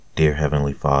Dear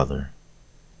Heavenly Father,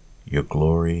 your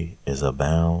glory is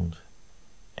abound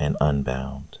and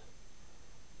unbound.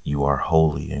 You are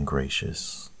holy and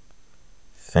gracious.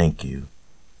 Thank you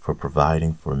for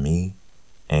providing for me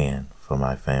and for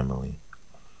my family.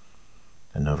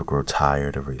 I never grow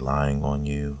tired of relying on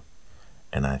you,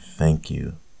 and I thank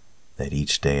you that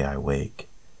each day I wake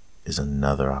is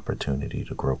another opportunity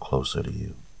to grow closer to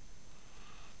you.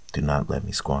 Do not let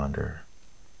me squander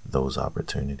those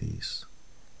opportunities.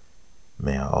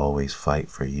 May I always fight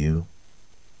for you,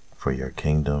 for your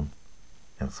kingdom,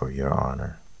 and for your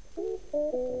honor.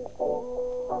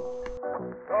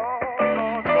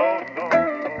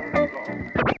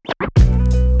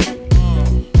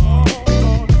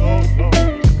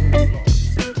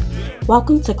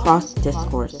 Welcome to Cross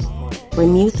Discourse, where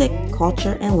music,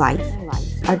 culture, and life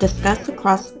are discussed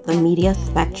across the media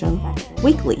spectrum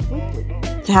weekly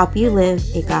to help you live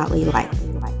a godly life.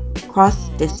 Cross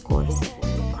Discourse,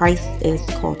 Christ is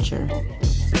culture.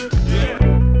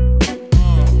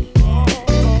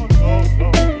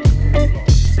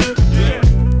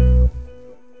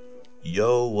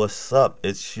 Yo, what's up?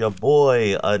 It's your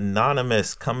boy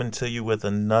Anonymous coming to you with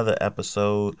another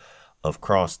episode of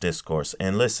Cross Discourse.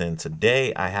 And listen,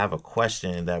 today I have a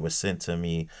question that was sent to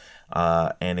me,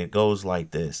 and it goes like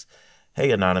this.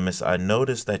 Hey, Anonymous, I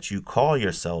noticed that you call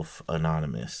yourself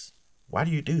Anonymous. Why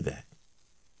do you do that?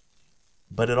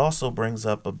 But it also brings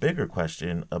up a bigger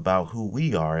question about who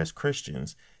we are as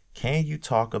Christians. Can you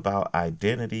talk about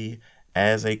identity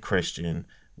as a Christian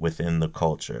within the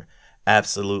culture?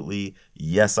 Absolutely.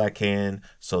 Yes, I can.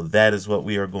 So that is what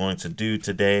we are going to do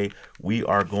today. We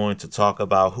are going to talk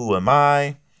about who am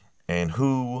I and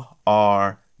who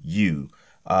are you.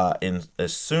 And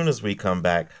as soon as we come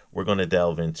back, we're going to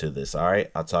delve into this. All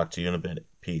right. I'll talk to you in a bit.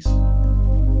 Peace.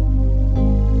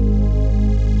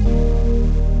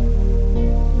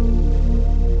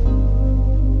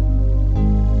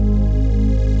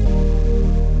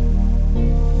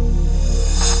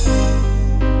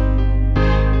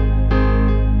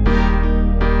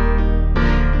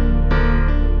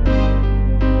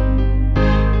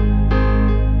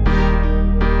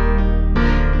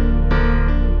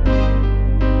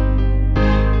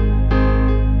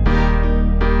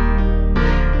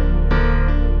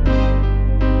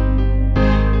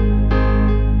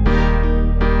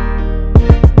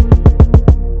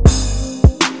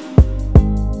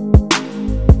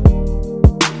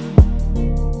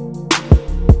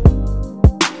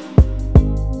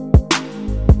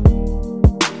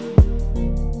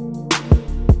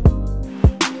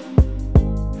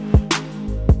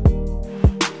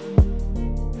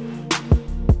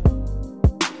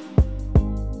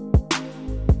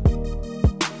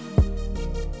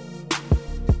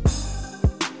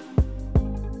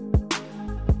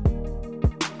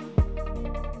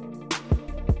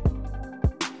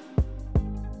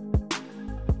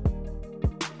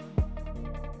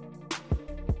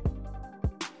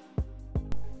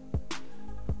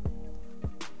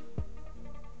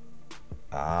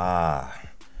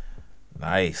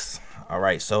 Nice. All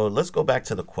right. So let's go back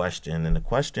to the question. And the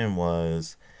question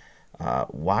was,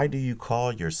 why do you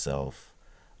call yourself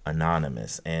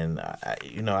Anonymous? And,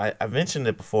 I mentioned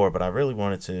it before, but I really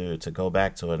wanted to go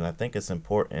back to it. And I think it's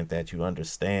important that you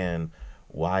understand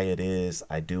why it is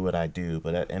I do what I do.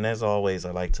 And as always,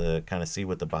 I like to kind of see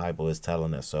what the Bible is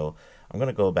telling us. So I'm going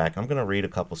to go back. I'm going to read a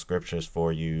couple scriptures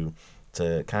for you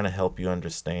to kind of help you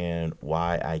understand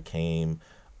why I came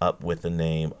up with the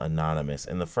name Anonymous.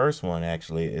 And the first one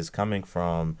actually is coming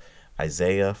from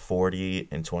Isaiah 40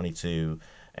 and 22.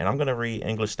 And I'm going to read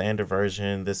English Standard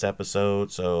Version this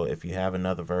episode. So if you have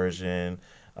another version,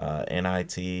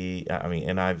 NIV,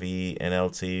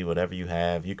 NLT, whatever you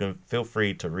have, you can feel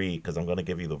free to read because I'm going to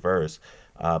give you the verse.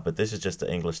 But this is just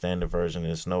the English Standard Version.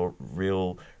 There's no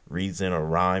real reason or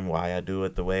rhyme why I do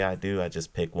it the way I do. I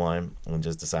just pick one and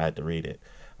just decide to read it.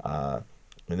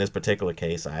 In this particular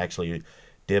case, I actually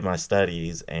did my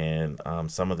studies, and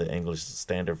some of the English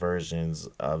Standard Versions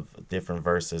of different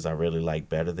verses I really like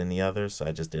better than the others, so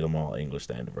I just did them all English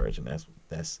Standard Version.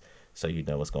 That's so you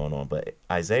know what's going on. But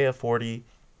Isaiah 40,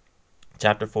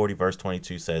 chapter 40, verse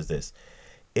 22 says this: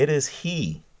 "It is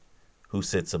he who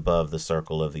sits above the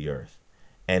circle of the earth,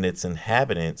 and its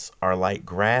inhabitants are like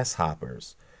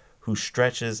grasshoppers, who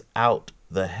stretches out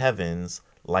the heavens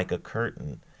like a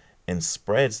curtain and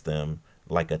spreads them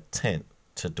like a tent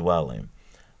to dwell in."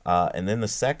 And then the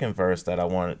second verse that I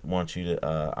want you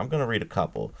to, I'm going to read a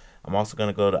couple. I'm also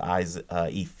going to go to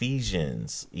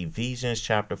Ephesians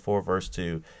chapter 4, verse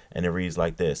 2, and it reads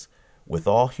like this: with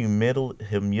all humility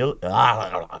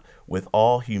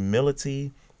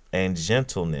and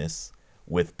gentleness,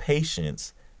 with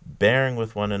patience, bearing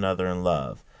with one another in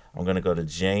love. I'm going to go to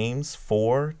James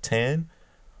 4:10.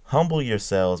 Humble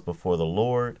yourselves before the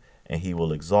Lord, and he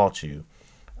will exalt you.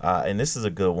 And this is a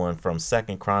good one from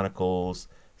Second Chronicles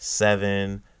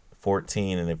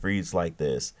 7:14, and it reads like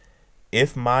this: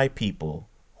 If my people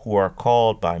who are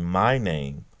called by my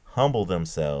name humble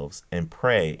themselves and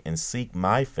pray and seek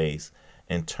my face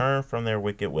and turn from their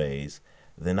wicked ways,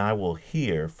 then I will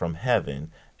hear from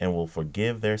heaven and will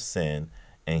forgive their sin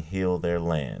and heal their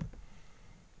land.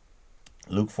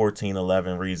 Luke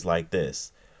 14:11 reads like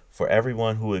this: For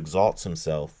everyone who exalts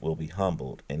himself will be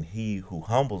humbled, and he who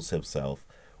humbles himself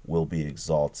will be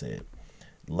exalted.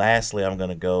 Lastly, I'm going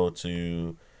to go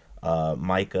to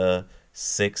Micah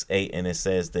 6:8, and it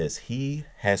says this: He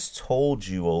has told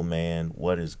you, O man,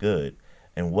 what is good,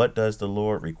 and what does the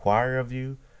Lord require of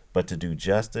you, but to do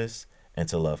justice and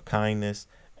to love kindness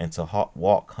and to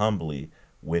walk humbly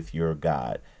with your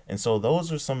God. And so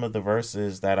those are some of the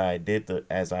verses that I did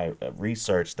as I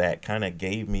researched that kind of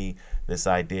gave me this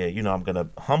idea. I'm going to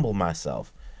humble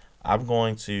myself. I'm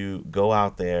going to go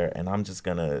out there and I'm just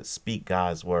going to speak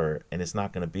God's word, and it's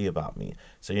not going to be about me.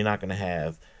 So you're not going to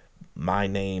have my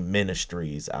name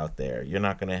ministries out there. You're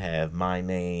not going to have my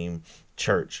name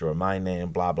church or my name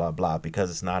blah blah blah, because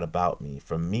it's not about me.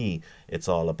 For me, it's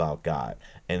all about God.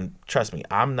 And trust me,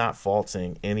 I'm not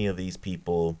faulting any of these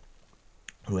people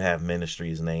who have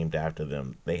ministries named after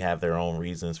them. They have their own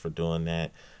reasons for doing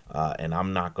that. And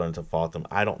I'm not going to fault them.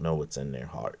 I don't know what's in their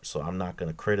heart. So I'm not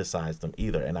going to criticize them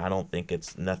either. And I don't think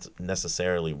it's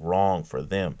necessarily wrong for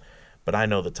them. But I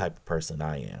know the type of person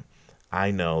I am. I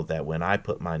know that when I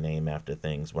put my name after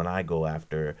things, when I go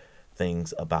after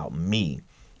things about me,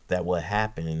 that what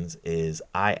happens is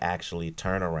I actually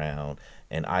turn around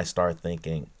and I start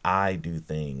thinking I do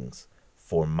things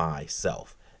for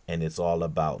myself. And it's all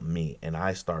about me. And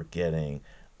I start getting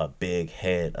a big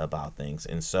head about things.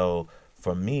 And so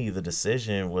for me, the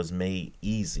decision was made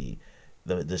easy.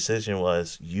 The decision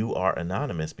was, you are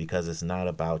anonymous, because it's not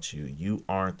about you. You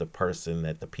aren't the person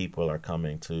that the people are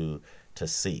coming to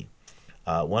see.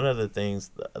 One of the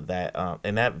things that,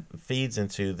 and that feeds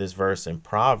into this verse in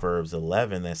Proverbs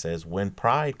 11 that says, when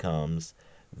pride comes,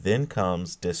 then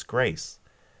comes disgrace.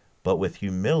 But with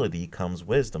humility comes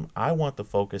wisdom. I want the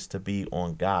focus to be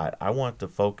on God. I want to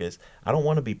focus. I don't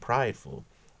want to be prideful.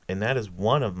 And that is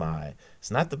one of it's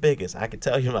not the biggest. I could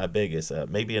tell you my biggest,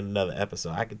 maybe in another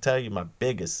episode. I could tell you my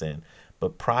biggest sin.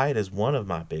 But pride is one of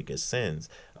my biggest sins.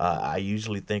 I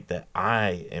usually think that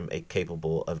I am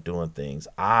capable of doing things.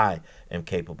 I am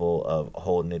capable of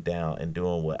holding it down and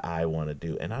doing what I want to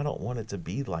do. And I don't want it to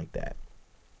be like that.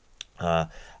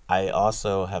 I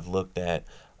also have looked at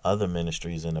other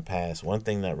ministries in the past. One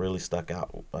thing that really stuck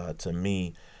out to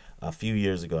me a few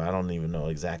years ago, I don't even know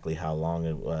exactly how long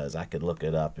it was. I could look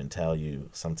it up and tell you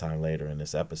sometime later in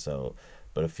this episode.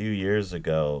 But a few years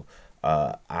ago,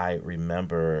 I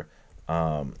remember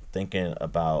thinking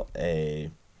about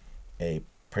a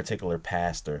particular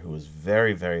pastor who was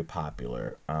very, very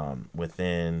popular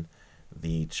within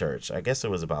the church. I guess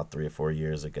it was about 3 or 4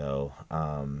 years ago.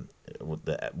 With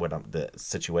the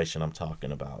situation I'm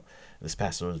talking about, this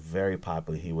pastor was very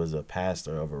popular. He was a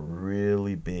pastor of a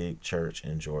really big church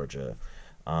in Georgia,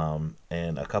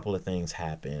 and a couple of things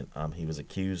happened. He was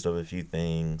accused of a few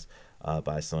things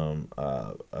by some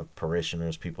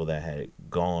parishioners, people that had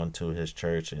gone to his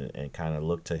church and kind of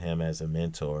looked to him as a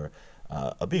mentor.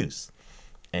 Abuse.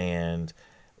 And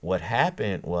what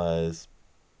happened was,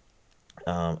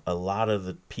 a lot of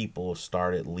the people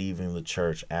started leaving the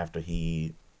church after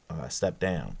he stepped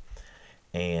down.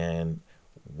 And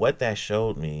what that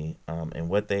showed me, and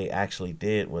what they actually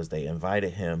did, was they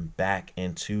invited him back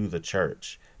into the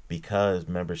church because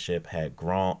membership had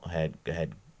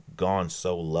gone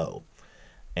so low.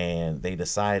 And they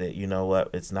decided, you know what,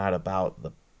 it's not about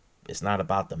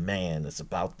the man, it's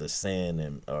about the sin,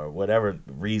 and or whatever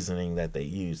reasoning that they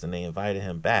used. And they invited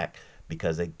him back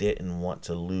because they didn't want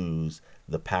to lose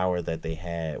the power that they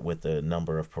had with the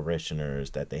number of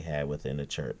parishioners that they had within the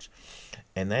church.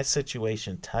 And that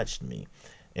situation touched me,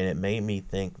 and it made me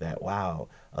think that, wow,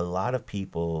 a lot of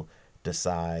people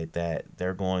decide that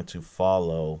they're going to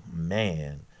follow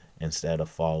man instead of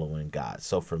following God.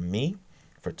 So for me,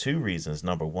 for two reasons.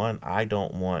 Number one, I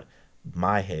don't want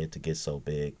my head to get so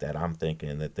big that I'm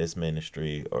thinking that this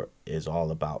ministry is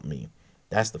all about me.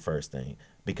 That's the first thing,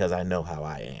 because I know how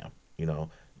I am.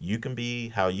 You can be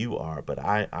how you are, but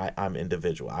I'm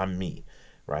individual. I'm me,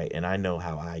 right? And I know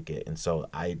how I get. And so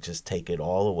I just take it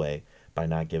all away by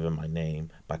not giving my name,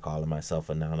 by calling myself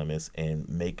anonymous, and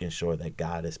making sure that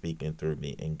God is speaking through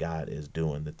me and God is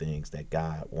doing the things that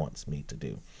God wants me to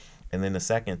do. And then the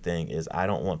second thing is I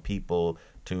don't want people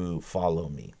to follow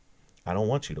me. I don't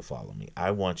want you to follow me.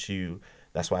 I want you,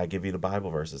 that's why I give you the Bible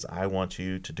verses. I want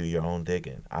you to do your own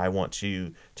digging. I want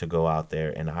you to go out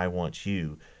there and I want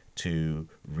you to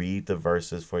read the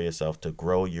verses for yourself, to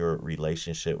grow your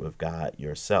relationship with God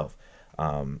yourself.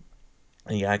 And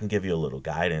yeah, I can give you a little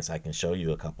guidance. I can show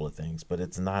you a couple of things, but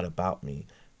it's not about me.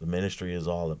 The ministry is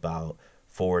all about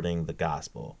forwarding the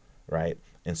gospel, right?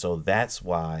 And so that's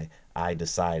why I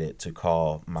decided to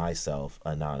call myself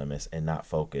anonymous and not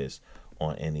focus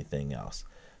on anything else.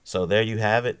 So there you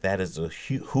have it. That is the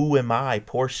who am I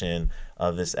portion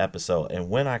of this episode. And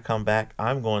when I come back,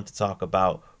 I'm going to talk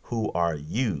about who are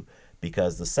you?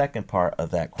 Because the second part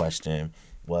of that question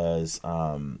was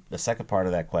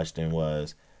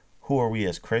who are we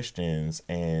as Christians?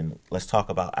 And let's talk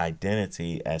about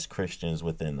identity as Christians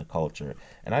within the culture.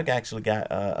 And I actually got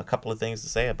a couple of things to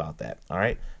say about that. All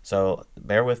right. So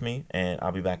bear with me and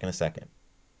I'll be back in a second.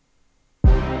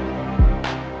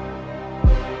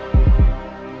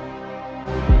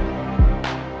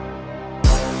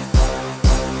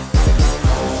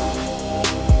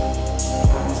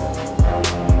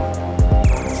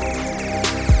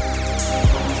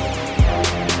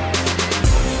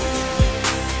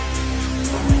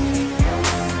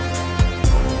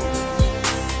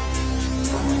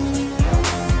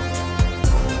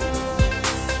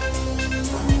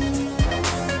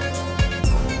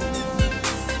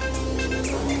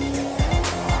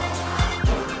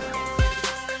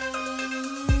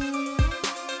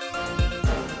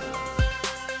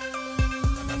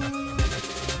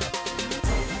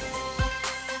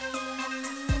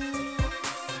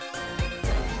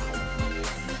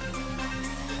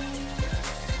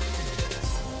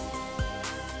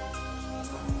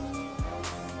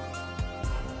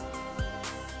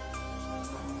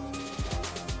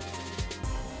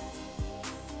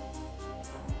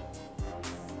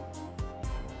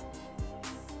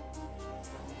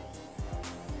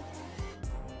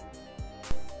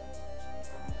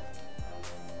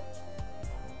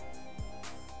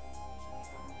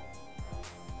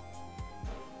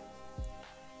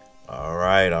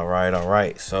 All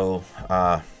right. So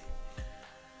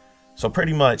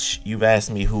pretty much you've asked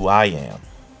me who I am.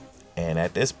 And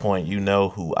at this point, you know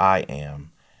who I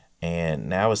am. And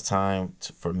now it's time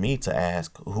for me to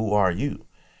ask, who are you?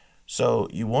 So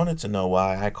you wanted to know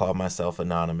why I call myself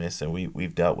anonymous, and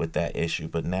we've dealt with that issue.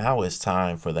 But now it's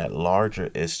time for that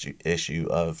larger issue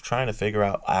of trying to figure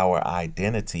out our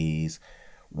identities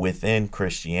within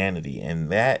Christianity.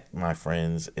 And that, my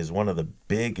friends, is one of the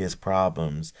biggest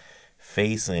problems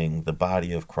facing the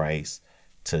body of Christ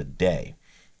today.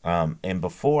 And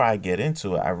before I get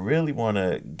into it, I really want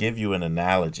to give you an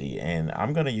analogy, and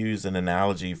I'm going to use an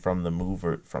analogy from the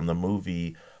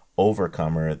movie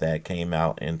Overcomer that came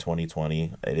out in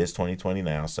 2020. It is 2020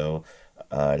 now, so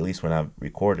at least when I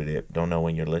recorded it, don't know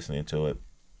when you're listening to it.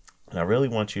 And I really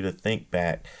want you to think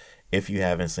back if you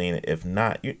haven't seen it. If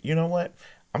not, you know what?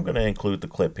 I'm going to include the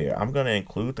clip here.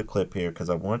 Because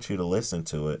I want you to listen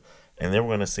to it, and then we're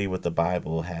going to see what the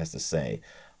Bible has to say.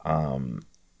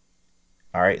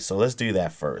 All right, so let's do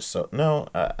that first. Let's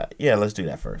do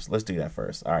that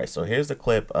first. All right, so here's the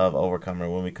clip of Overcomer.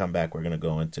 When we come back, we're going to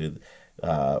go into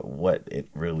what it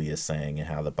really is saying and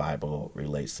how the Bible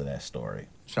relates to that story.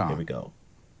 Sean, here we go.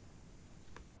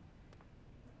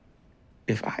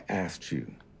 If I asked you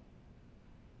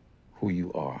who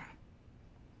you are,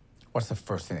 what's the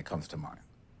first thing that comes to mind?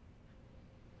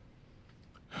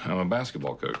 I'm a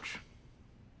basketball coach.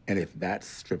 And if that's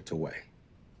stripped away?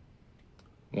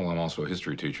 Well, I'm also a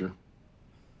history teacher.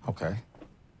 Okay.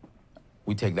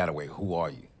 We take that away. Who are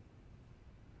you?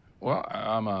 Well,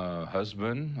 I'm a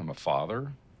husband. I'm a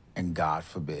father. And God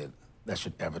forbid that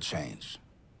should ever change.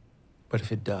 But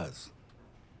if it does,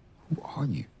 who are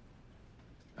you?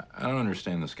 I don't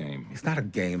understand this game. It's not a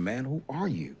game, man. Who are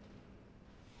you?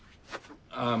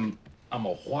 I'm a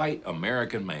white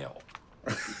American male.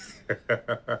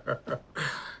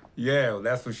 Yeah,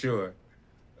 that's for sure.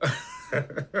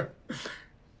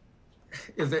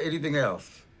 Is there anything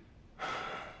else?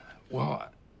 Well,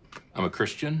 I'm a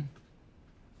Christian.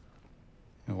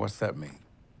 And what's that mean?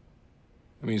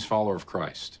 It means follower of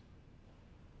Christ.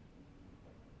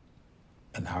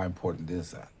 And how important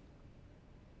is that?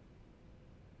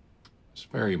 It's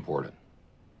very important.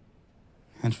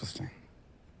 Interesting.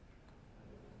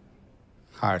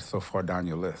 How it's so far down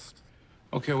your list?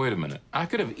 Okay, wait a minute. I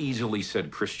could have easily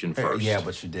said Christian first. Yeah,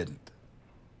 but you didn't.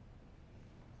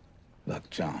 Look,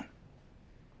 John.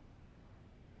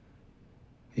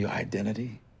 Your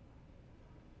identity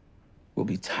will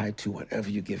be tied to whatever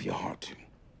you give your heart to.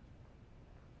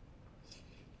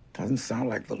 Doesn't sound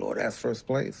like the Lord has first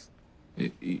place.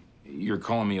 You're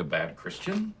calling me a bad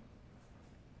Christian?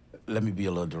 Let me be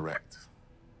a little direct.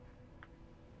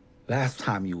 Last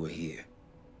time you were here,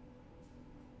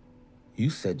 you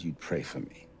said you'd pray for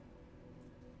me.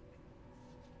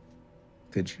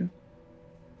 Did you?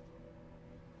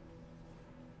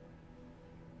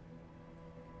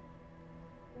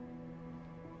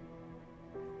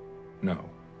 No.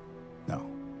 No.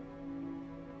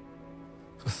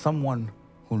 For someone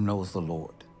who knows the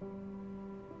Lord,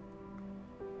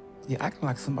 you're acting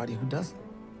like somebody who doesn't,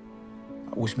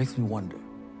 which makes me wonder,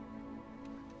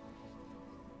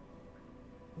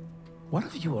 what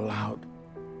have you allowed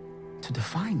to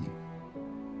define you?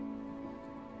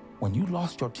 When you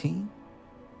lost your team,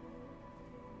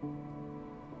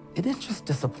 it didn't just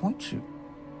disappoint you,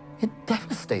 it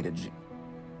devastated you.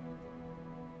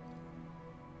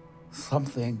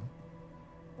 Something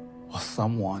or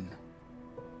someone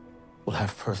will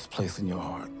have first place in your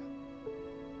heart.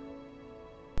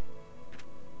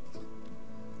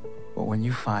 But when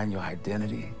you find your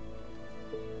identity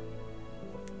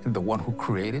in the one who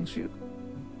created you,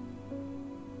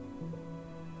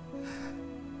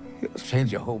 it'll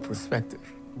change your whole perspective.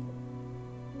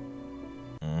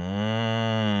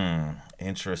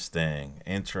 Interesting.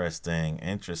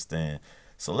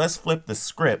 So let's flip the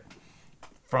script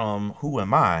from who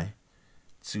am I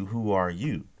to who are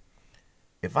you?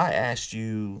 If I asked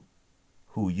you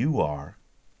who you are,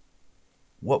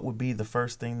 what would be the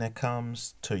first thing that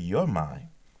comes to your mind?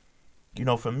 You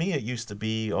know, for me, it used to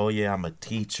be, oh yeah, I'm a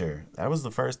teacher. That was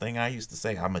the first thing I used to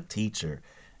say. I'm a teacher.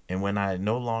 And when I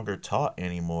no longer taught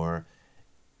anymore,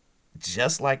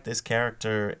 just like this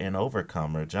character in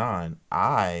Overcomer, John,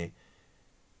 I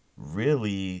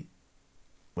really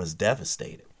was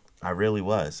devastated. I really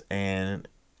was. And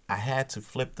I had to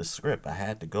flip the script. I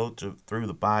had to go through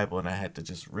the Bible, and I had to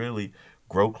just really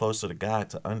grow closer to God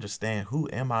to understand, who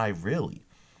am I really?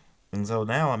 And so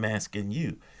now I'm asking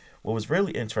you, what was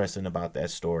really interesting about that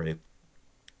story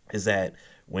is that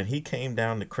when he came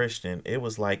down to Christian, it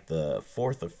was like the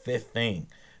fourth or fifth thing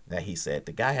that he said.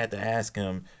 The guy had to ask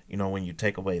him, you know, when you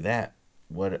take away that,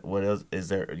 what else is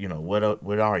there? You know,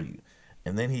 what are you?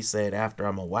 And then he said, after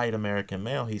I'm a white American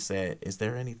male, he said, is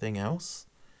there anything else?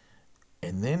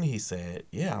 And then he said,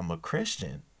 yeah, I'm a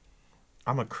Christian.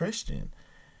 I'm a Christian.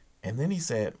 And then he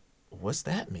said, what's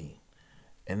that mean?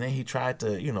 And then he tried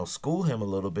to, you know, school him a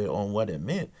little bit on what it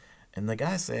meant. And the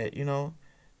guy said, you know,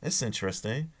 that's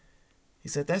interesting. He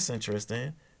said, that's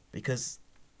interesting because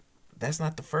that's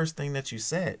not the first thing that you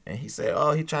said. And he said,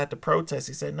 oh, he tried to protest.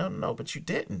 He said, no, but you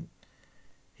didn't.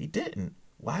 He didn't.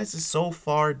 Why is it so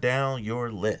far down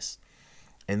your list?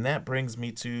 And that brings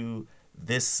me to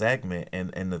this segment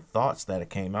and the thoughts that it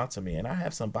came out to me. And I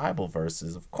have some Bible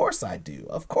verses. Of course I do.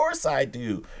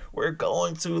 We're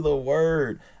going to the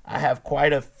Word. I have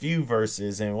quite a few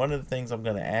verses. And one of the things I'm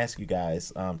going to ask you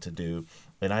guys to do,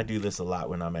 and I do this a lot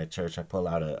when I'm at church, I pull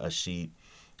out a sheet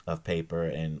of paper,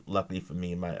 and luckily for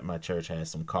me, my church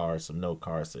has some cards, some note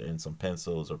cards, and some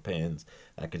pencils or pens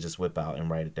I could just whip out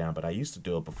and write it down. But I used to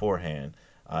do it beforehand.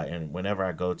 And whenever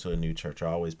I go to a new church, I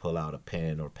always pull out a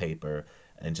pen or paper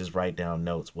and just write down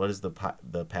notes. What is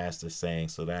the pastor saying,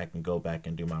 so that I can go back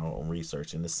and do my own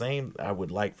research. And the same I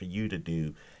would like for you to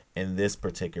do in this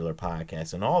particular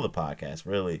podcast and all the podcasts,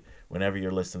 really, whenever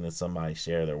you're listening to somebody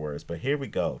share their words. But here we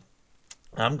go.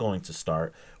 I'm going to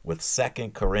start with 2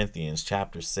 Corinthians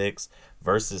chapter 6,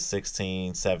 verses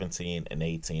 16, 17, and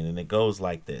 18. And it goes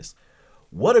like this.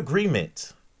 What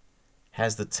agreement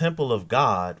has the temple of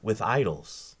God with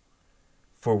idols?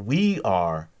 For we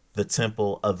are the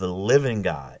temple of the living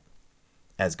God.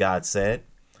 As God said,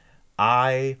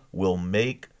 I will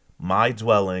make my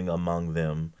dwelling among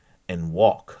them and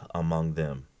walk among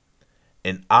them,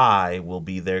 and I will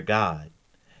be their God,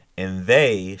 and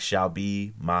they shall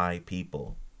be my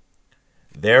people.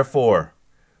 Therefore,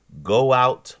 go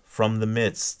out from the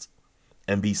midst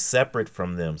and be separate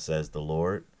from them, says the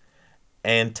Lord,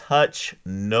 and touch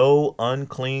no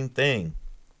unclean thing.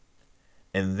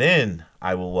 And then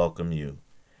I will welcome you,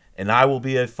 and I will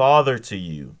be a father to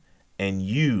you, and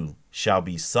you shall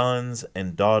be sons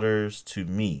and daughters to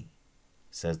me,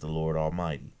 says the Lord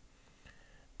Almighty.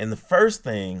 And the first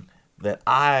thing that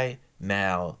I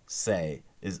now say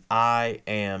is, I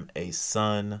am a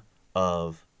son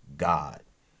of God.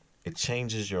 It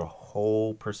changes your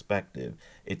whole perspective.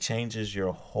 It changes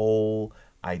your whole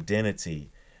identity.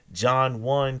 John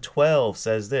 1:12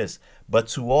 says this, but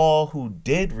to all who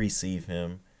did receive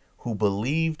him, who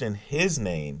believed in his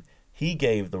name, he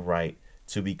gave the right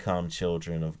to become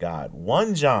children of God.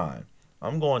 1 John,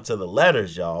 I'm going to the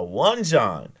letters, y'all. 1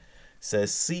 John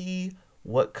says, see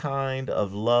what kind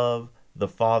of love the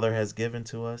Father has given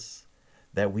to us,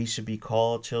 that we should be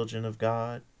called children of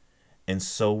God? And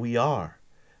so we are.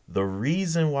 The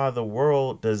reason why the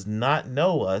world does not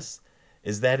know us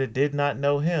is that it did not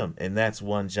know him. And that's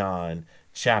 1 John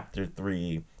chapter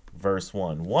 3, verse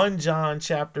 1. 1 John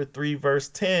chapter 3, verse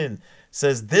 10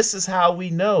 says, this is how we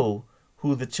know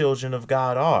who the children of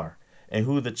God are and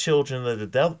who the children of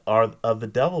the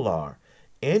devil are.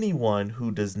 Anyone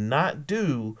who does not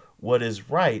do what is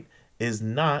right is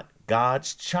not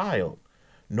God's child,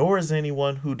 nor is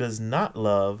anyone who does not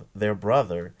love their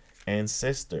brother and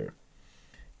sister.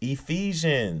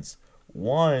 Ephesians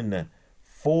 1,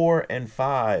 4 and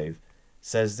 5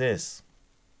 says this,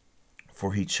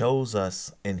 for he chose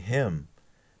us in him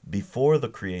before the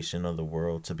creation of the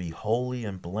world to be holy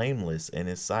and blameless in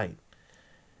his sight.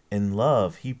 In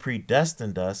love, he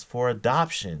predestined us for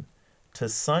adoption to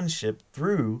sonship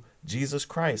through Jesus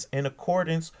Christ in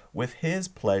accordance with his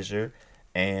pleasure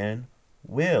and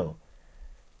will.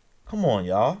 Come on,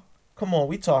 y'all. Come on,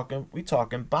 we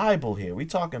talking Bible here. We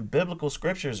talking biblical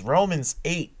scriptures. Romans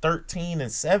 8, 13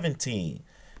 and 17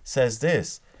 says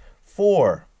this,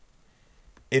 for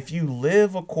if you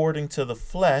live according to the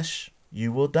flesh,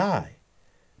 you will die.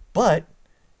 But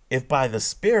if by the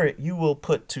Spirit you will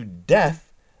put to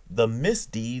death the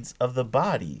misdeeds of the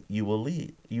body, you will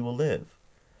live.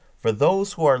 For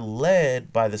those who are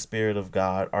led by the Spirit of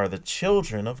God are the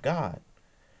children of God.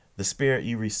 The Spirit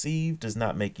you received does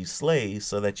not make you slaves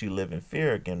so that you live in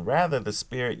fear again. Rather, the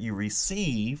Spirit you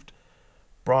received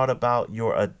brought about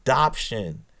your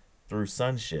adoption through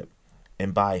sonship.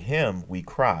 And by him we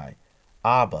cry,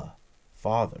 Abba,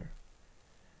 Father.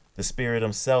 The Spirit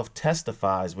himself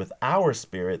testifies with our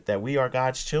spirit that we are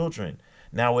God's children.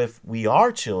 Now, if we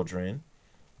are children,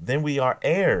 then we are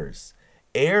heirs,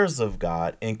 heirs of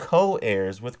God and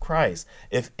co-heirs with Christ,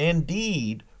 if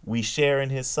indeed we share in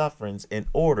his sufferings, in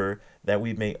order that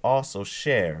we may also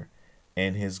share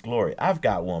in his glory. I've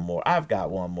got one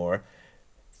more.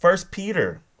 1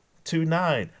 Peter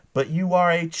 2:9. But you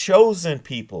are a chosen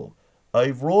people,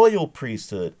 a royal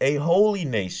priesthood, a holy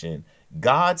nation,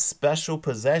 God's special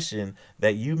possession,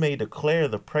 that you may declare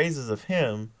the praises of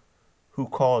him who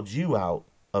called you out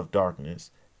of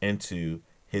darkness into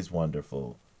his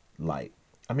wonderful light.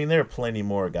 I mean, there are plenty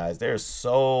more, guys. There are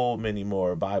so many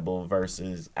more Bible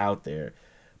verses out there.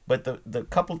 But the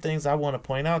couple things I want to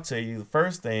point out to you, the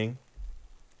first thing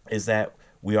is that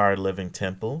we are a living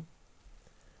temple.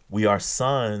 We are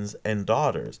sons and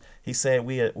daughters. He said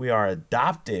we are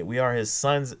adopted. We are his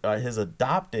sons, his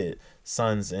adopted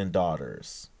sons and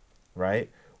daughters, right?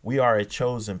 We are a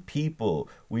chosen people.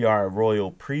 We are a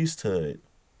royal priesthood,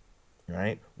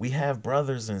 right? We have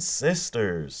brothers and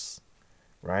sisters,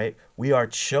 right? We are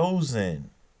chosen.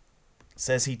 It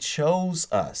says he chose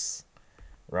us,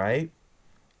 right?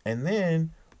 And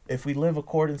then if we live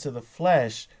according to the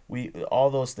flesh, all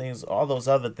those things, all those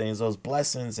other things, those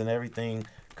blessings and everything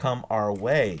come our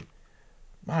way.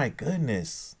 My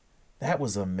goodness, that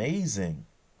was amazing,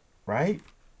 right?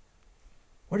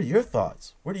 What are your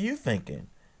thoughts? What are you thinking?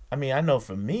 I mean, I know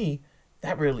for me,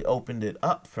 that really opened it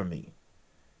up for me.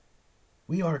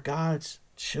 We are God's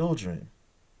children.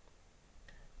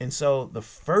 And so the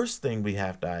first thing we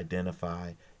have to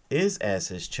identify is as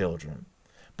his children.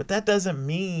 But that doesn't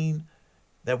mean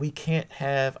that we can't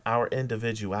have our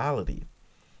individuality.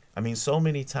 I mean, so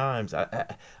many times,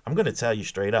 I'm going to tell you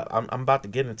straight up, I'm about to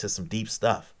get into some deep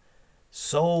stuff.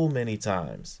 So many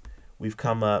times we've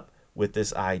come up with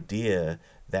this idea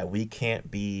that we can't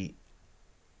be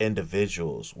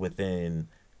individuals within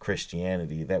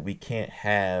Christianity, that we can't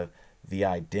have the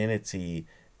identity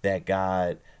that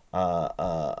God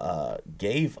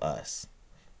gave us.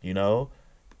 You know,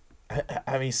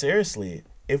 I mean, seriously,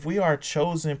 if we are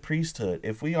chosen priesthood,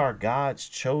 if we are God's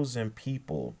chosen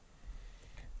people,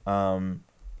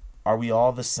 are we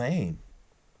all the same?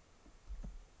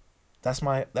 That's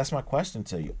my question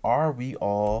to you. Are we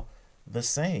all the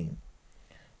same?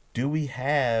 Do we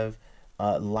have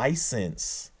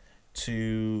license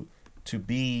to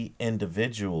be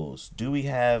individuals? Do we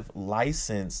have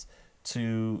license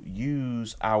to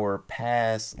use our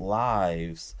past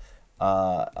lives?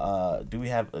 Do we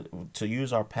have to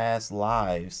use our past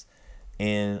lives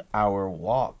in our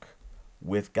walk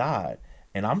with God?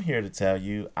 And I'm here to tell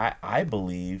you, I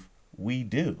believe we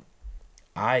do.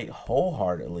 I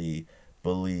wholeheartedly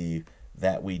believe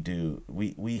that we do.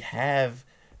 We have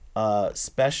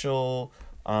special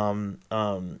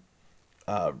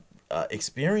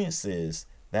experiences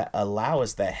that allow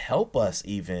us, that help us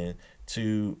even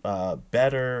to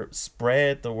better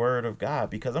spread the word of God.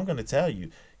 Because I'm going to tell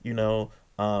you,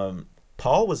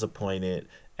 Paul was appointed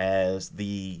as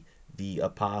the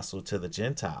apostle to the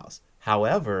Gentiles.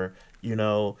 However,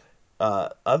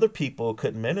 other people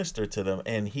could minister to them,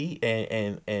 and he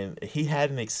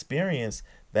had an experience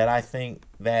that I think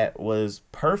that was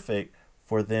perfect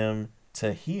for them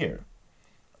to hear.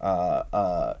 Uh,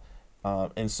 uh,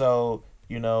 and so,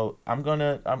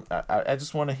 I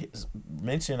just want to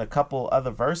mention a couple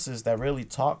other verses that really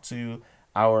talk to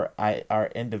our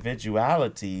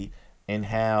individuality, and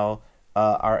how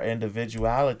our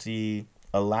individuality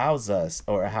allows us,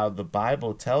 or how the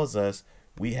Bible tells us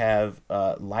we have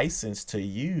license to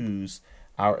use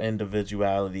our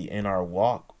individuality in our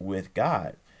walk with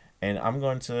God. And I'm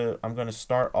going to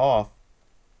start off.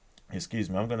 Excuse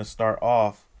me. I'm going to start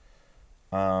off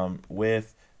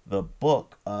with the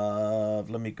book of.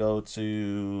 Let me go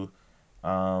to.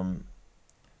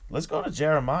 Let's go to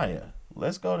Jeremiah.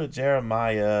 Let's go to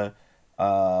Jeremiah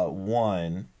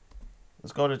 1.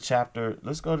 Let's go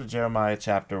to Jeremiah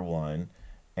chapter 1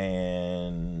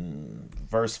 and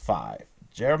verse 5.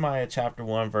 Jeremiah chapter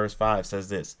 1 verse 5 says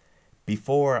this: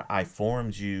 Before I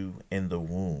formed you in the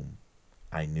womb,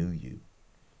 I knew you.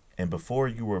 And before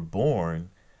you were born,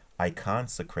 I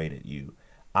consecrated you.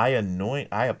 I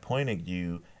appointed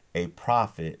you a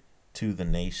prophet to the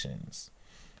nations.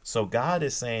 So God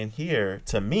is saying here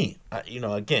to me,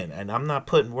 again, and I'm not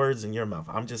putting words in your mouth.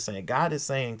 I'm just saying God is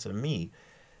saying to me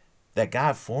that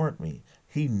God formed me.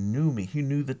 He knew me. He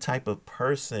knew the type of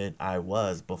person I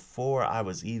was before I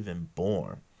was even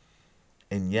born.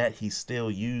 And yet he still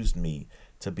used me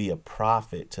to be a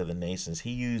prophet to the nations.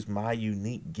 He used my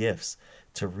unique gifts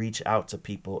to reach out to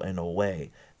people in a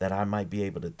way that I might be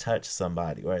able to touch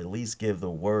somebody, or at least give the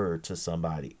word to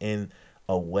somebody in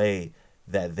a way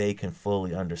that they can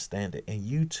fully understand it. And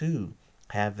you too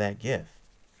have that gift.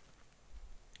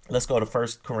 Let's go to 1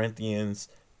 Corinthians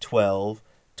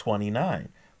 12:29.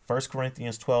 1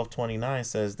 Corinthians 12:29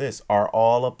 says this: Are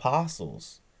all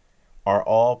apostles? Are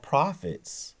all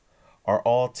prophets? Are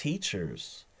all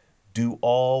teachers? Do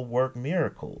all work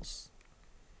miracles?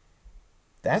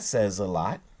 That says a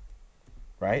lot,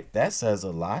 right? That says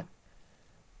a lot.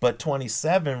 But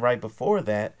 27 right before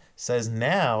that says,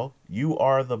 now you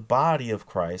are the body of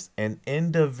Christ and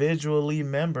individually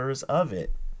members of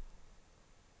it.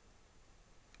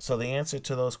 So the answer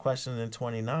to those questions in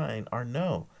 29 are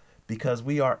no, because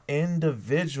we are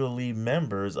individually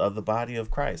members of the body of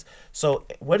Christ. So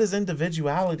what does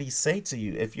individuality say to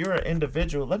you? If you're an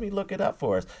individual, let me look it up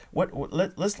for us.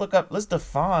 Let's look up, let's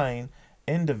define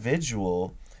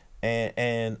individual,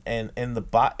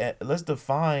 let's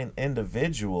define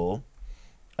individual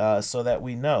so that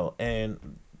we know.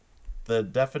 And the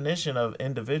definition of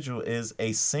individual is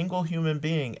a single human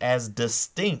being as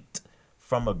distinct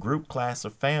from a group, class,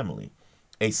 or family,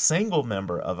 a single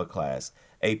member of a class,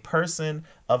 a person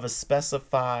of a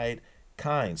specified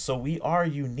kind. So we are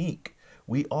unique.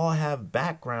 We all have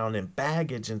background and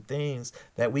baggage and things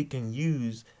that we can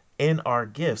use in our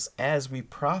gifts as we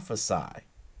prophesy.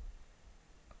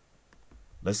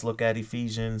 Let's look at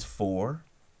Ephesians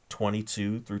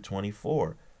 4:22 through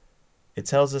 24. It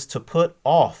tells us to put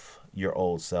off your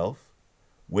old self,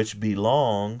 which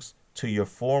belongs to your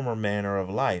former manner of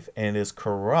life and is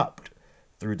corrupt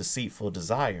through deceitful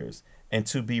desires, and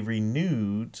to be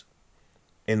renewed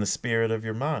in the spirit of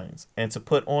your minds, and to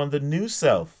put on the new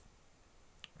self,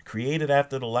 created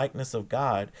after the likeness of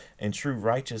God in true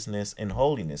righteousness and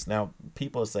holiness. Now,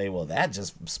 people say, well, that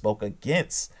just spoke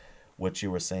against what you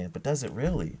were saying, but does it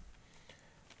really?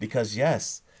 Because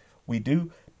yes, we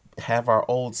do have our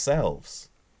old selves,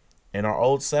 and our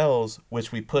old selves,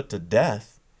 which we put to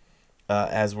death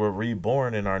as we're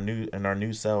reborn in our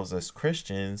new selves as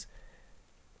Christians.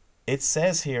 It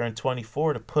says here in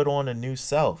 24 to put on a new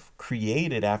self,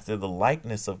 created after the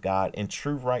likeness of God in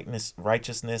true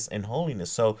righteousness and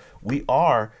holiness. So we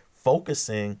are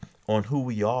focusing on who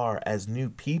we are as new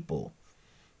people.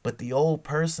 But the old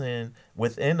person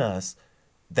within us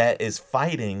that is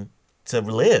fighting to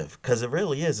live, because it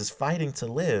really is fighting to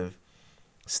live,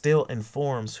 still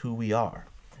informs who we are.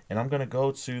 And I'm going to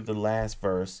go to the last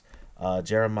verse,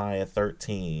 Jeremiah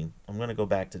 13. I'm going to go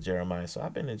back to Jeremiah. So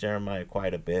I've been in Jeremiah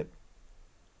quite a bit.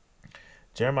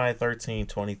 Jeremiah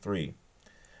 13:23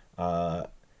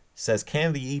 says,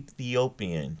 can the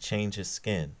Ethiopian change his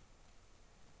skin,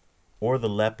 or the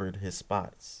leopard his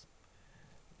spots?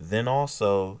 Then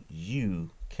also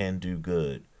you can do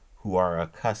good, who are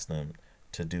accustomed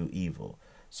to do evil.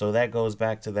 So that goes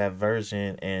back to that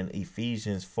version in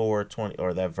Ephesians 4:20,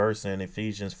 or that verse in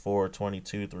Ephesians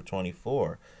 4:22 through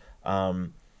 24.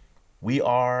 We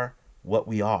are what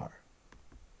we are.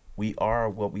 We are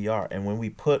what we are. And when we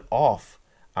put off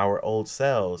our old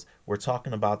selves, we're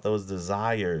talking about those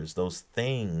desires, those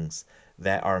things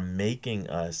that are making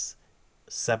us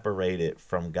separated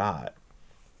from God.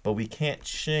 but we can't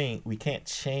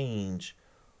change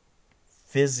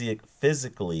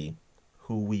physically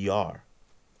who we are,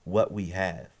 what we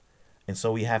have. And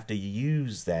so we have to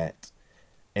use that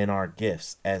in our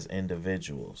gifts as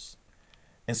individuals.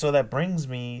 And so that brings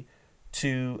me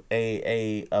to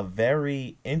a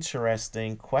very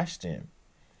interesting question,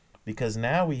 because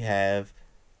now we have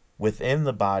within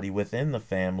the body, within the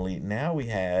family, now we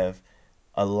have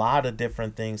a lot of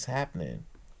different things happening.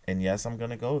 And yes, I'm going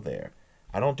to go there.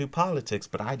 I don't do politics,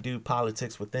 but I do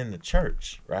politics within the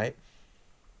church, right?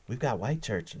 We've got white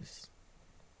churches.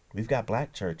 We've got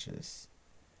black churches.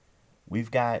 We've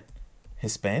got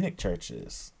Hispanic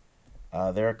churches.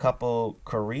 There are a couple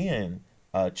Korean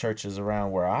churches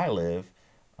around where I live.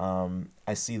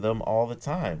 I see them all the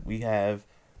time. We have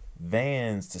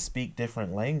vans to speak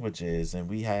different languages, and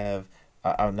we have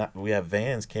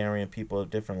vans carrying people of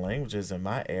different languages in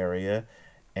my area,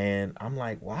 and I'm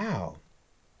like, wow.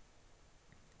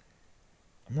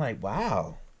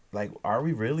 Like, are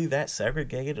we really that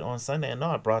segregated on Sunday? I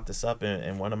know I brought this up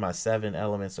in one of my 7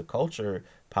 Elements of Culture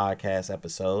podcast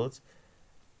episodes,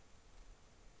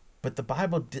 but the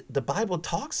Bible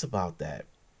talks about that.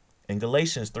 In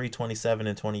Galatians 3:27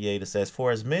 and 28, it says,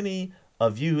 "For as many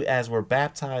of you as were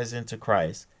baptized into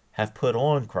Christ have put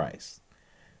on Christ.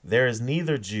 There is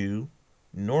neither Jew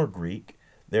nor Greek,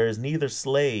 there is neither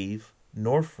slave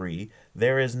nor free,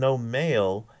 there is no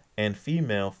male and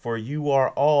female, for you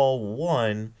are all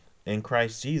one in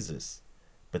Christ Jesus."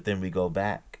 But then we go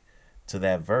back to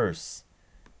that verse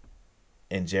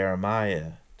in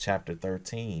Jeremiah chapter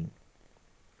 13.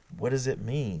 What does it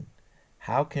mean?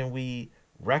 How can we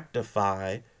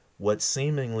rectify what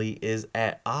seemingly is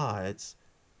at odds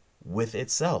with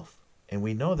itself? And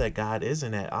we know that God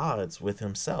isn't at odds with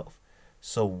himself.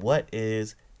 So what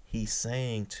is he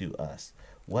saying to us?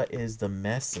 What is the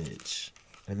message?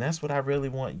 And that's what I really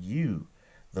want you,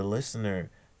 the listener,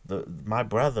 my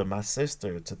brother, my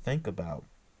sister, to think about,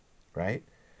 right?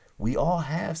 We all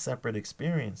have separate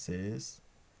experiences,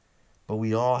 but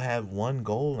we all have one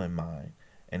goal in mind,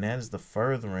 and that is the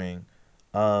furthering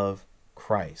of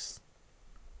Christ.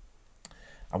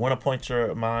 I want to point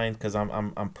your mind, because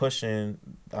I'm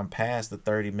past the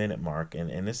 30-minute mark,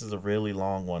 and this is a really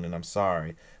long one, and I'm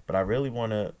sorry, but I really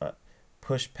want to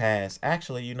push past.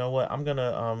 Actually, you know what? I'm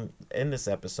gonna end this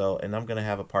episode, and I'm gonna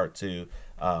have a part 2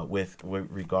 with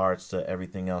regards to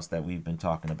everything else that we've been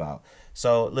talking about.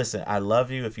 So listen, I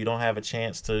love you. If you don't have a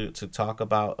chance to talk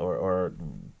about or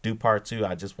do part 2,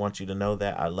 I just want you to know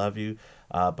that I love you.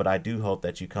 But I do hope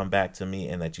that you come back to me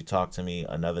and that you talk to me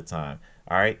another time.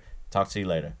 All right. Talk to you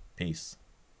later. Peace.